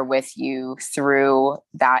there with you through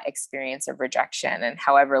that experience of rejection, and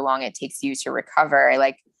however long it takes you to recover. I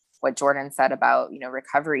like what Jordan said about, you know,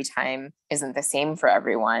 recovery time isn't the same for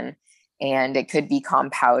everyone, and it could be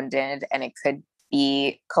compounded, and it could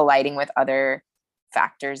be colliding with other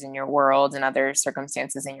factors in your world and other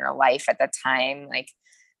circumstances in your life at the time, like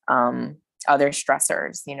other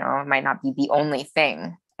stressors. You know, it might not be the only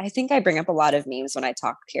thing. I think I bring up a lot of memes when I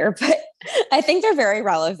talk here, but I think they're very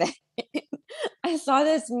relevant. I saw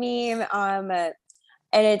this meme,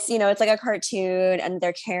 and it's, you know, it's like a cartoon, and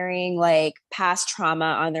they're carrying like past trauma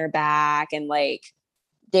on their back and like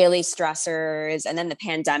daily stressors, and then the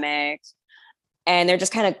pandemic. And they're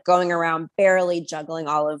just kind of going around barely juggling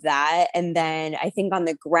all of that. And then I think on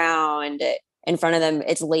the ground in front of them,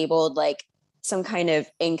 it's labeled like some kind of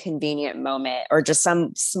inconvenient moment or just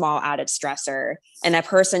some small added stressor. And that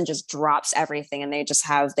person just drops everything, and they just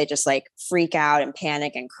like freak out and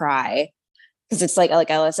panic and cry. Because it's like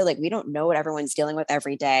I said, like, we don't know what everyone's dealing with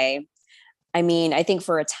every day. I mean, I think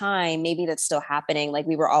for a time, maybe that's still happening. Like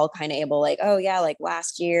we were all kind of able, like, oh yeah, like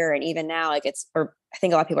last year and even now, like or I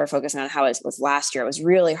think a lot of people are focusing on how it was last year. It was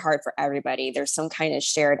really hard for everybody. There's some kind of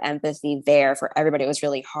shared empathy there for everybody. It was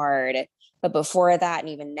really hard. But before that, and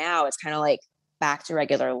even now, it's kind of like back to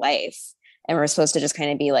regular life. And we're supposed to just kind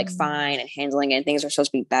of be like fine and handling it. And things are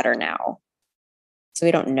supposed to be better now. So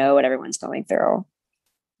we don't know what everyone's going through.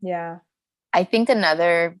 Yeah. I think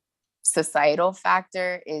another societal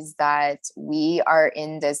factor is that we are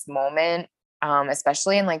in this moment,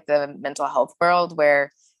 especially in like the mental health world,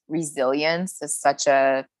 where resilience is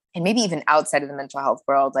and maybe even outside of the mental health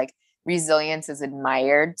world, like resilience is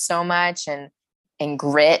admired so much, and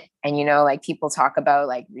grit. And, you know, like people talk about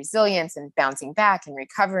like resilience and bouncing back and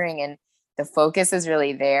recovering, and the focus is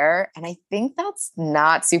really there. And I think that's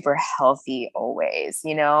not super healthy always,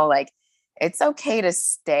 you know, like it's okay to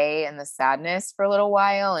stay in the sadness for a little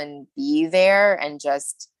while and be there and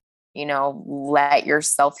just, you know, let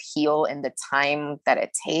yourself heal in the time that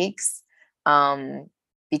it takes.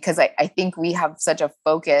 Because I think we have such a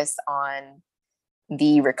focus on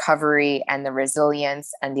the recovery and the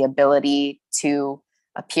resilience and the ability to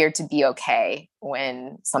appear to be okay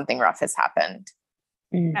when something rough has happened.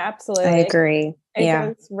 Absolutely. I agree. It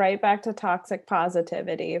goes right back to toxic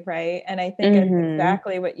positivity, right? And I think it's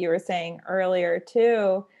exactly what you were saying earlier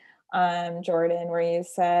too, Jordan, where you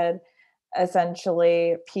said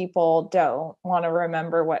essentially people don't want to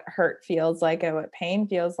remember what hurt feels like and what pain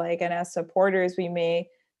feels like. And as supporters, we may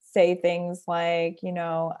say things like, you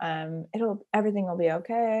know, everything will be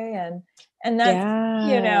okay. And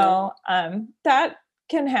that's, you know, that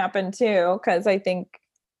can happen too. 'Cause I think,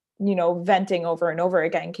 you know, venting over and over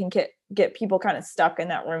again can get people kind of stuck in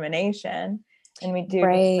that rumination, and we do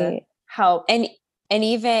need to help. And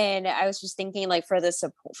even I was just thinking, like,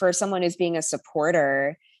 for someone who's being a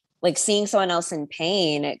supporter, like seeing someone else in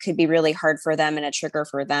pain, it could be really hard for them and a trigger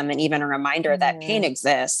for them, and even a reminder that pain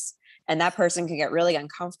exists. And that person could get really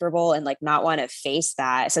uncomfortable and like not want to face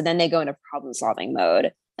that. So then they go into problem solving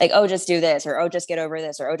mode, like, oh, just do this, or oh, just get over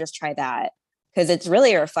this, or oh, just try that. Because it's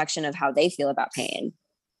really a reflection of how they feel about pain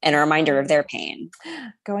and a reminder of their pain.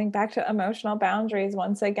 Going back to emotional boundaries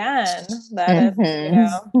once again, that is, you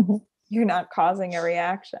know, you're not causing a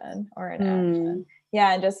reaction or an action.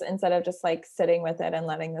 Yeah. And just instead of just like sitting with it and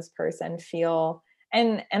letting this person feel.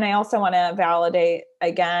 And I also want to validate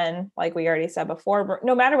again, like we already said before,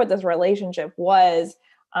 no matter what this relationship was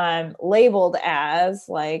labeled as,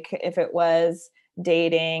 like if it was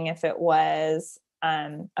dating, if it was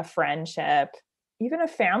a friendship, even a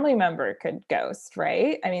family member could ghost,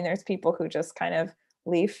 right? I mean, there's people who just kind of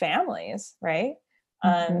leave families, right?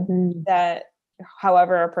 That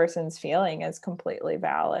however a person's feeling is completely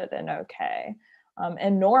valid and okay.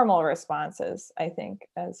 And normal responses, I think,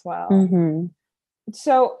 as well. Mm-hmm.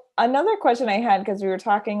 So another question I had, because we were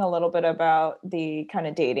talking a little bit about the kind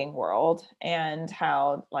of dating world and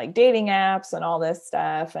how like dating apps and all this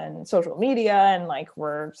stuff and social media and like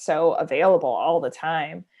we're so available all the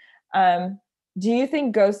time. Do you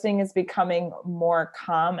think ghosting is becoming more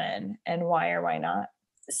common, and why or why not?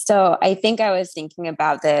 So I think I was thinking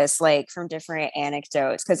about this like from different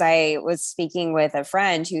anecdotes, because I was speaking with a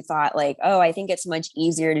friend who thought like, oh, I think it's much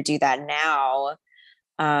easier to do that now.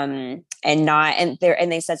 And not, and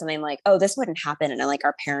they said something like, oh, this wouldn't happen in like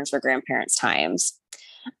our parents or grandparents' times.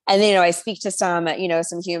 And then, I speak to some,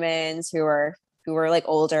 some humans who were like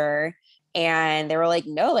older, and they were like,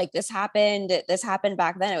 no, like this happened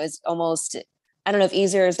back then. It was almost, I don't know if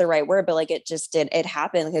easier is the right word, but like it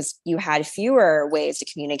happened because you had fewer ways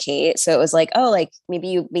to communicate. So it was like, oh, like maybe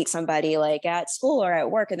you meet somebody like at school or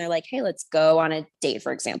at work and they're like, hey, let's go on a date,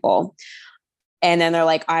 for example. And then they're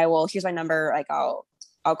like, here's my number. Like,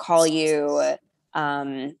 I'll call you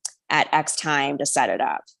at X time to set it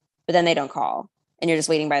up. But then they don't call and you're just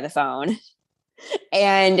waiting by the phone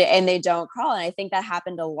and they don't call. And I think that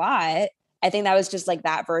happened a lot. I think that was just like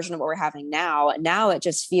that version of what we're having now. Now it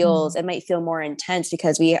just feels, it might feel more intense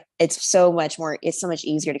because it's so much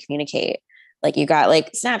easier to communicate. Like you got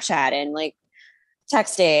like Snapchat and like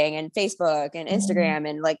texting and Facebook and Instagram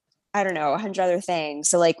and like, I don't know, 100 other things.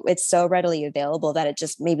 So like, it's so readily available that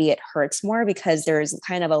maybe it hurts more because there's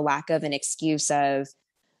kind of a lack of an excuse of,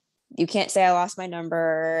 you can't say I lost my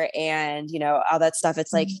number and, all that stuff.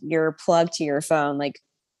 It's like you're plugged to your phone, like,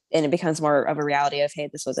 and it becomes more of a reality of, hey,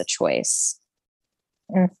 this was a choice.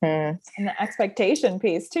 Mm-hmm. And the expectation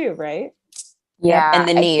piece too, right? Yeah. And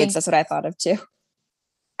the needs, that's what I thought of too.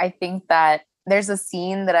 I think that there's a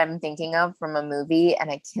scene that I'm thinking of from a movie,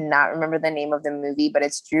 and I cannot remember the name of the movie, but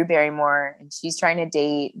it's Drew Barrymore, and she's trying to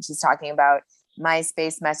date, and she's talking about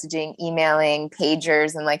MySpace messaging, emailing,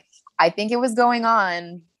 pagers, and like, I think it was going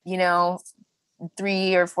on,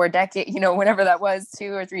 3 or 4 decades, whenever that was,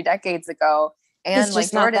 2 or 3 decades ago. And he's like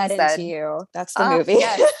just Jordan not that said, into you. That's the movie.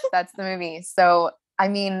 Yes, that's the movie. So, I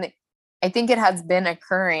mean, I think it has been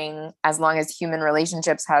occurring as long as human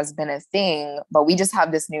relationships has been a thing, but we just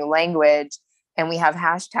have this new language and we have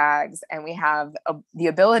hashtags and we have the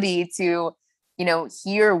ability to,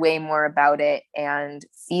 hear way more about it and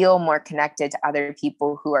feel more connected to other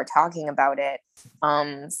people who are talking about it.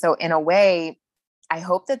 So in a way, I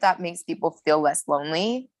hope that makes people feel less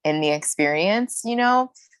lonely in the experience,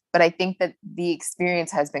 but I think that the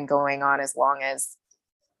experience has been going on as long as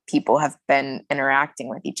people have been interacting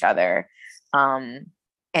with each other. And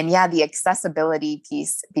yeah, the accessibility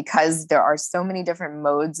piece, because there are so many different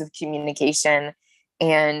modes of communication.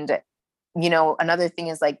 And, another thing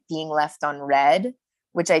is like being left on red,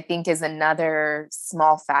 which I think is another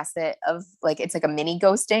small facet of like, it's like a mini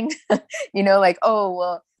ghosting, like, oh,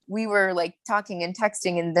 well, we were like talking and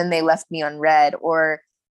texting and then they left me on red, or,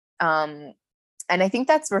 and I think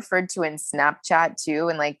that's referred to in Snapchat too.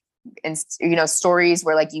 And like, stories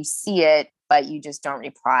where like you see it, but you just don't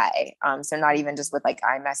reply. So not even just with like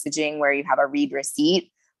iMessaging where you have a read receipt,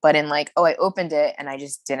 but in like, oh, I opened it and I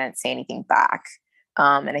just didn't say anything back.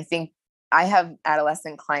 And I think I have a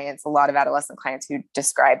lot of adolescent clients who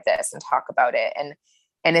describe this and talk about it.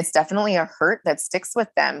 And it's definitely a hurt that sticks with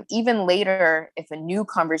them. Even later, if a new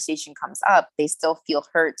conversation comes up, they still feel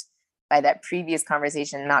hurt by that previous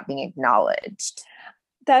conversation not being acknowledged.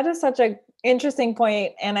 That is such an interesting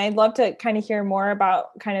point. And I'd love to kind of hear more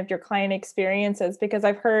about kind of your client experiences, because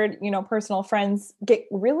I've heard, personal friends get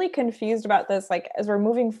really confused about this. Like as we're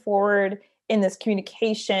moving forward in this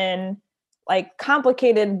communication, like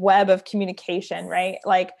complicated web of communication, right?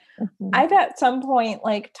 Like I've at some point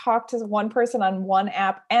like talked to one person on one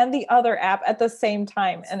app and the other app at the same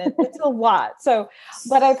time. And it's a lot. So,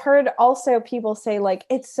 but I've heard also people say like,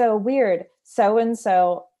 it's so weird.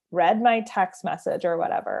 So-and-so read my text message or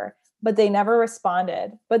whatever, but they never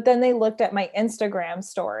responded. But then they looked at my Instagram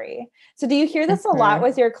story. So do you hear this a lot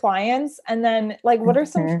with your clients? And then like, what are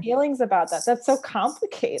some feelings about that? That's so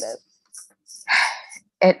complicated.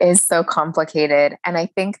 It is so complicated. And I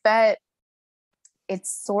think that it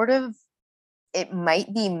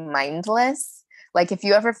might be mindless. Like if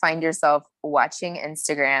you ever find yourself watching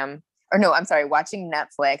watching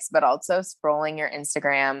Netflix, but also scrolling your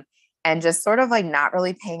Instagram and just sort of like not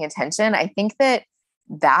really paying attention. I think that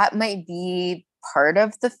might be part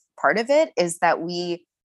of it, is that we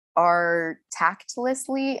are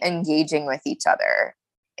tactlessly engaging with each other.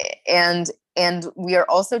 And we are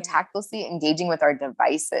also tactlessly engaging with our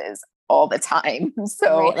devices all the time.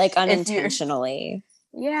 So right, like unintentionally.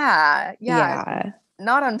 Yeah.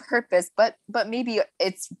 Not on purpose, but maybe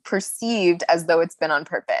it's perceived as though it's been on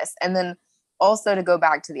purpose. And then also to go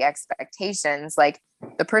back to the expectations, like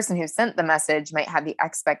the person who sent the message might have the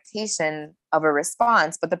expectation of a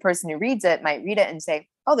response, but the person who reads it might read it and say,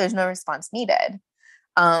 oh, there's no response needed.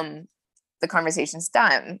 The conversation's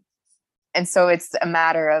done. And so it's a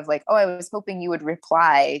matter of like, oh, I was hoping you would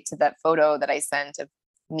reply to that photo that I sent of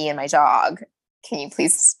me and my dog. Can you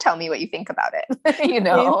please tell me what you think about it? You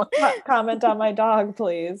know, please comment on my dog,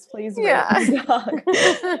 please rate my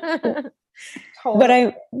dog.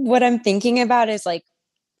 Totally. What I'm thinking about is like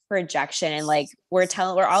projection, and like we're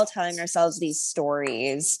all telling ourselves these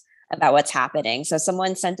stories about what's happening. So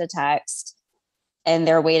someone sent a text and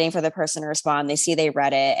they're waiting for the person to respond. They see they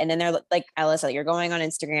read it, and then they're like, Ella said, you're going on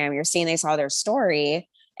Instagram, you're seeing they saw their story,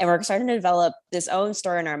 and we're starting to develop this own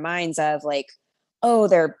story in our minds of like, oh,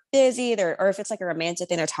 they're busy, or if it's like a romantic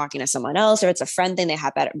thing, they're talking to someone else, or it's a friend thing, they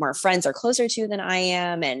have more friends or closer to than I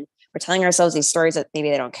am. And we're telling ourselves these stories that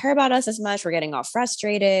maybe they don't care about us as much. We're getting all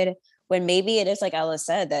frustrated when maybe it is like Ella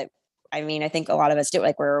said that, I mean, I think a lot of us do it,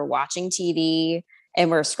 like we're watching TV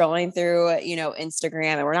and we're scrolling through,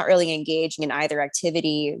 Instagram, and we're not really engaging in either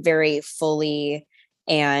activity very fully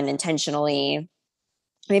and intentionally.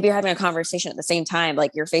 Maybe you're having a conversation at the same time,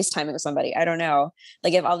 like you're FaceTiming with somebody. I don't know.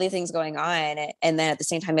 Like you have all these things going on, and then at the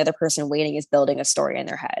same time, the other person waiting is building a story in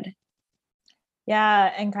their head.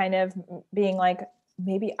 Yeah. And kind of being like,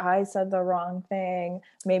 maybe I said the wrong thing.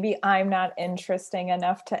 Maybe I'm not interesting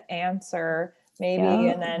enough to answer. Maybe.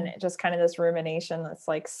 Yeah. And then just kind of this rumination that's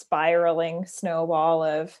like spiraling snowball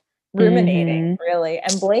of ruminating, really,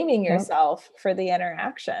 and blaming yourself for the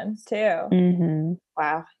interaction too.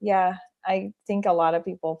 Wow. Yeah. I think a lot of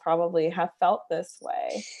people probably have felt this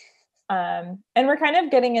way. And we're kind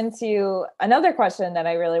of getting into another question that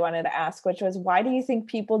I really wanted to ask, which was, why do you think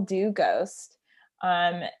people do ghost?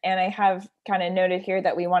 And I have kind of noted here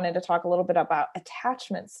that we wanted to talk a little bit about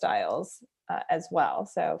attachment styles as well.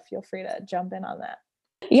 So feel free to jump in on that.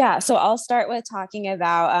 Yeah. So I'll start with talking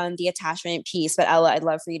about the attachment piece, but Ella, I'd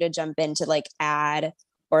love for you to jump in to like add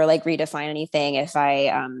or like redefine anything if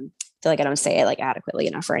I feel like I don't say it like adequately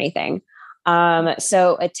enough or anything.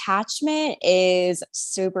 So attachment is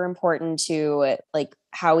super important to like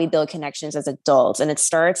how we build connections as adults. And it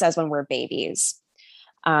starts as when we're babies.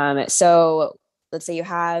 So let's say you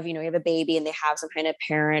have a baby and they have some kind of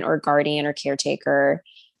parent or guardian or caretaker.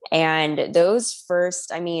 And those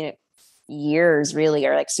first, years really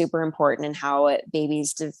are like super important in how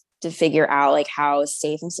babies to figure out like how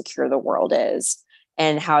safe and secure the world is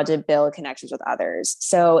and how to build connections with others.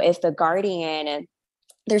 So if the guardian,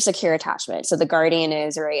 there's secure attachment. So the guardian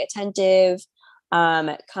is very attentive,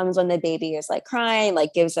 comes when the baby is like crying,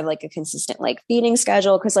 like gives them like a consistent like feeding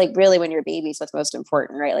schedule. Cause like really when you're baby is what's most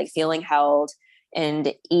important, right? Like feeling held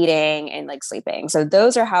and eating and like sleeping. So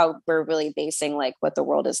those are how we're really basing like what the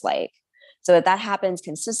world is like. So if that happens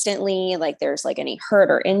consistently, like there's like any hurt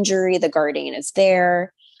or injury, the guardian is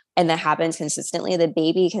there. And that happens consistently, the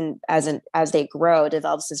baby can, as they grow,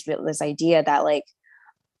 develops this idea that like,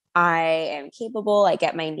 I am capable, I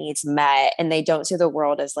get my needs met, and they don't see the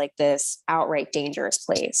world as like this outright dangerous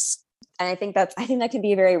place. And I think that can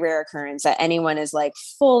be a very rare occurrence that anyone is like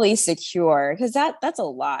fully secure, because that's a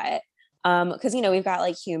lot. Because we've got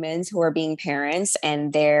like humans who are being parents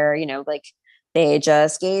and they're, like they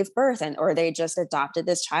just gave birth or they just adopted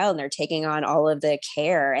this child and they're taking on all of the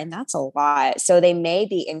care, and that's a lot. So they may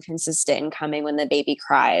be inconsistent in coming when the baby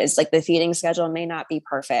cries, like the feeding schedule may not be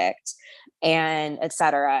perfect, and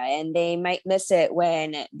etc. And they might miss it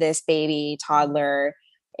when this baby toddler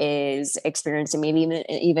is experiencing maybe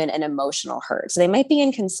even an emotional hurt. So they might be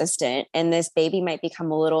inconsistent, and this baby might become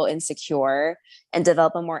a little insecure and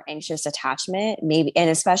develop a more anxious attachment, maybe, and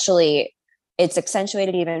especially it's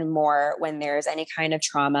accentuated even more when there's any kind of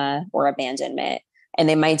trauma or abandonment, and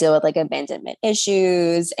they might deal with like abandonment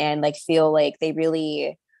issues and like feel like they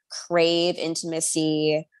really crave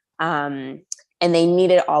intimacy. And they need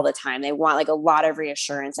it all the time. They want like a lot of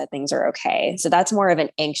reassurance that things are okay. So that's more of an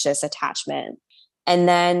anxious attachment. And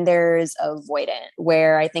then there's avoidant,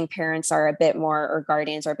 where I think parents are a bit more, or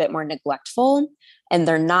guardians are a bit more neglectful, and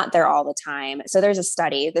they're not there all the time. So there's a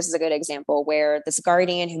study, this is a good example, where this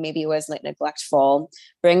guardian who maybe was like neglectful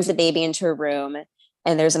brings the baby into a room,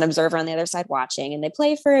 and there's an observer on the other side watching, and they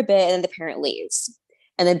play for a bit, and then the parent leaves.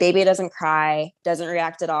 And the baby doesn't cry, doesn't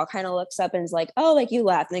react at all, kind of looks up and is like, oh, like you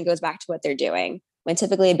left, and then goes back to what they're doing. When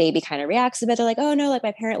typically a baby kind of reacts a bit, they're like, oh no, like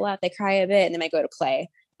my parent left, they cry a bit, and they might go to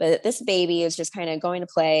play. But this baby is just kind of going to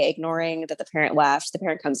play, ignoring that the parent left. The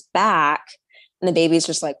parent comes back and the baby's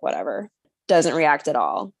just like, whatever, doesn't react at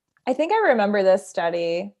all. I think I remember this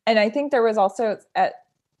study. And I think there was also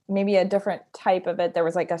maybe a different type of it. There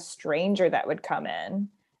was like a stranger that would come in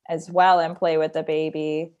as well and play with the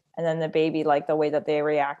baby. And then the baby, like the way that they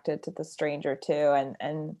reacted to the stranger too,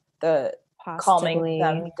 and the calming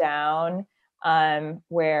them down,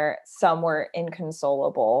 where some were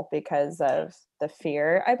inconsolable because of the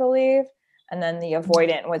fear, I believe. And then the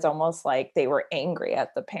avoidant was almost like they were angry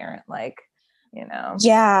at the parent, like, you know.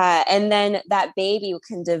 Yeah. And then that baby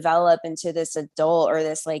can develop into this adult or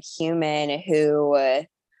this like human who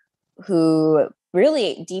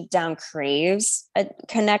really deep down craves a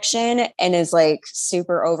connection and is like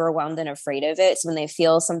super overwhelmed and afraid of it. So when they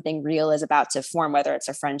feel something real is about to form, whether it's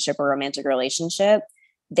a friendship or romantic relationship,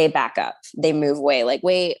 they back up, they move away, like,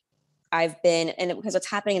 wait, and because what's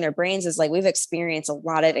happening in their brains is like, we've experienced a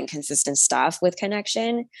lot of inconsistent stuff with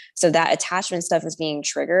connection. So that attachment stuff is being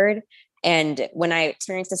triggered. And when I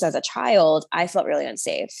experienced this as a child, I felt really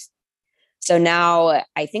unsafe. So now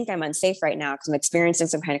I think I'm unsafe right now because I'm experiencing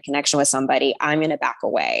some kind of connection with somebody. I'm going to back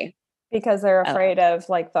away. Because they're afraid of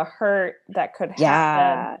like the hurt that could happen.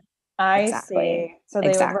 Yeah, I exactly. see. So they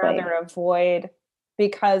would rather avoid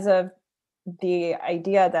because of the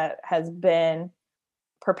idea that has been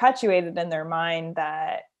perpetuated in their mind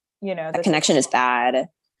that, you know, the connection is bad,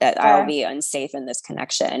 that I'll be unsafe in this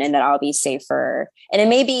connection and that I'll be safer. And it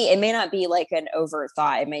may not be like an overt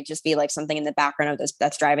thought. It may just be like something in the background of this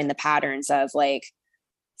that's driving the patterns of like,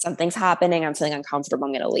 something's happening, I'm feeling uncomfortable,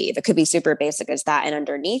 I'm going to leave. It could be super basic as that. And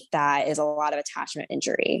underneath that is a lot of attachment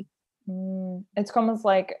injury. It's almost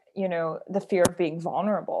like, you know, the fear of being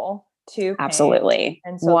vulnerable to pain. Absolutely.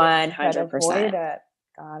 And so 100%.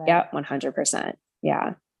 Got it. Yep. 100%.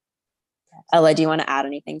 Yeah. Ella, do you want to add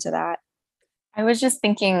anything to that? I was just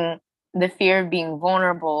thinking the fear of being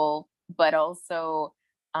vulnerable, but also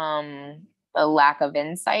a lack of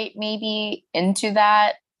insight maybe into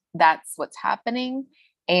that. That's what's happening.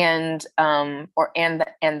 And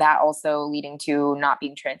that also leading to not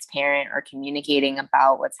being transparent or communicating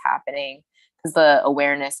about what's happening, because the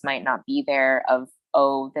awareness might not be there of,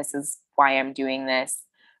 oh, this is why I'm doing this.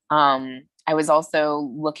 I was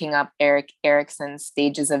also looking up Erik Erikson's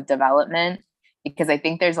stages of development, because I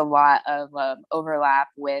think there's a lot of overlap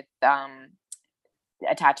with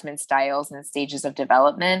attachment styles and stages of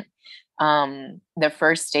development. The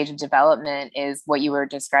first stage of development is what you were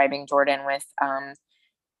describing, Jordan, with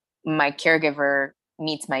my caregiver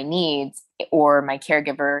meets my needs, or my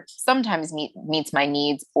caregiver sometimes meets my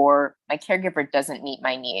needs, or my caregiver doesn't meet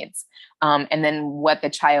my needs. And then what the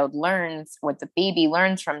child learns, what the baby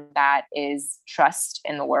learns from that is trust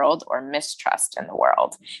in the world or mistrust in the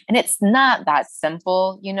world. And it's not that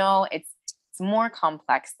simple, you know, it's more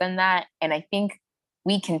complex than that. And I think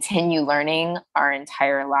we continue learning our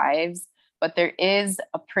entire lives, but there is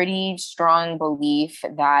a pretty strong belief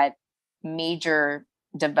that major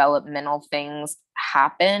developmental things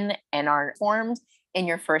happen and are formed in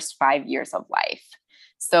your first 5 years of life.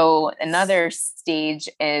 So another stage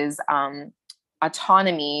is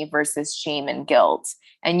autonomy versus shame and guilt.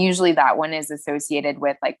 And usually that one is associated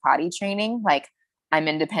with like potty training, like I'm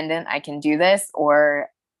independent, I can do this, or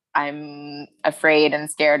I'm afraid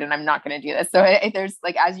and scared and I'm not going to do this. So there's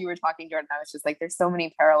like, as you were talking, Jordan, I was just like, there's so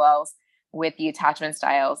many parallels with the attachment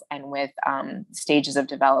styles and with stages of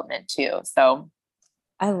development too. So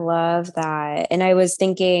I love that. And I was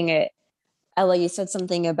thinking, Ella, you said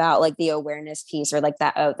something about like the awareness piece, or like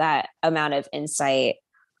that amount of insight.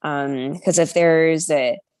 Because if there's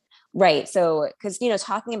right. So, because, you know,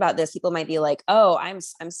 talking about this, people might be like, oh, I'm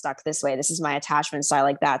stuck this way. This is my attachment style.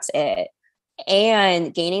 Like, that's it.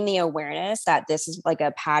 And gaining the awareness that this is like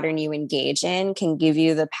a pattern you engage in can give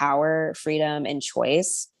you the power, freedom, and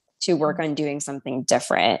choice to work on doing something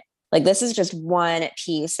different. Like, this is just one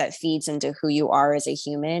piece that feeds into who you are as a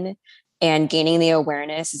human. And gaining the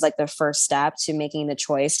awareness is like the first step to making the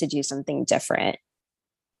choice to do something different.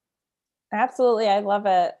 Absolutely. I love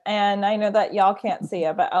it. And I know that y'all can't see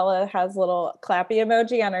it, but Ella has a little clappy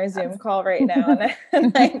emoji on our Zoom call right now.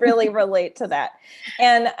 And I really relate to that.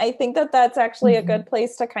 And I think that that's actually a good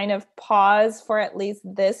place to kind of pause for at least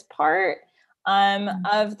this part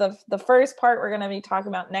of the first part. We're going to be talking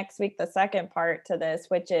about next week, the second part to this,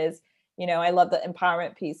 which is, you know, I love the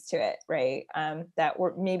empowerment piece to it, right? That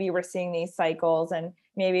we're seeing these cycles, and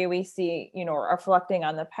maybe we see, you know, reflecting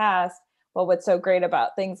on the past. Well, what's so great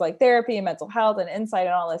about things like therapy and mental health and insight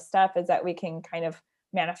and all this stuff is that we can kind of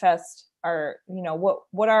manifest our, you know,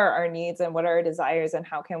 what are our needs and what are our desires, and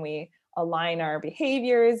how can we align our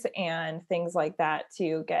behaviors and things like that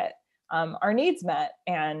to get our needs met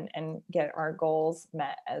and get our goals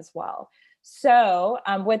met as well. So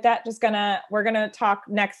with that, we're gonna talk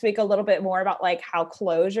next week a little bit more about like how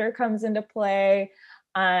closure comes into play,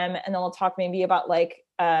 And then we'll talk maybe about like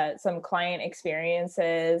some client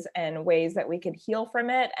experiences and ways that we could heal from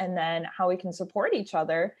it, and then how we can support each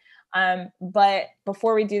other. But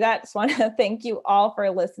before we do that, just want to thank you all for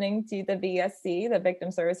listening to the VSC, the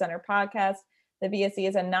Victim Service Center podcast. The VSC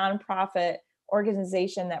is a nonprofit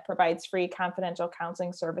organization that provides free confidential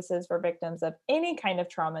counseling services for victims of any kind of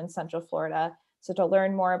trauma in Central Florida. So to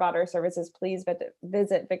learn more about our services, please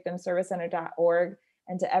visit victimservicecenter.org.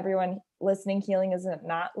 And to everyone listening, healing is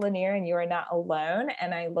not linear and you are not alone.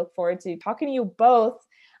 And I look forward to talking to you both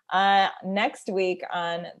next week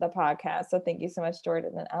on the podcast. So thank you so much,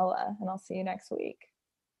 Jordan and Ella, and I'll see you next week.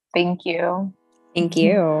 Thank you. Thank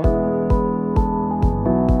you.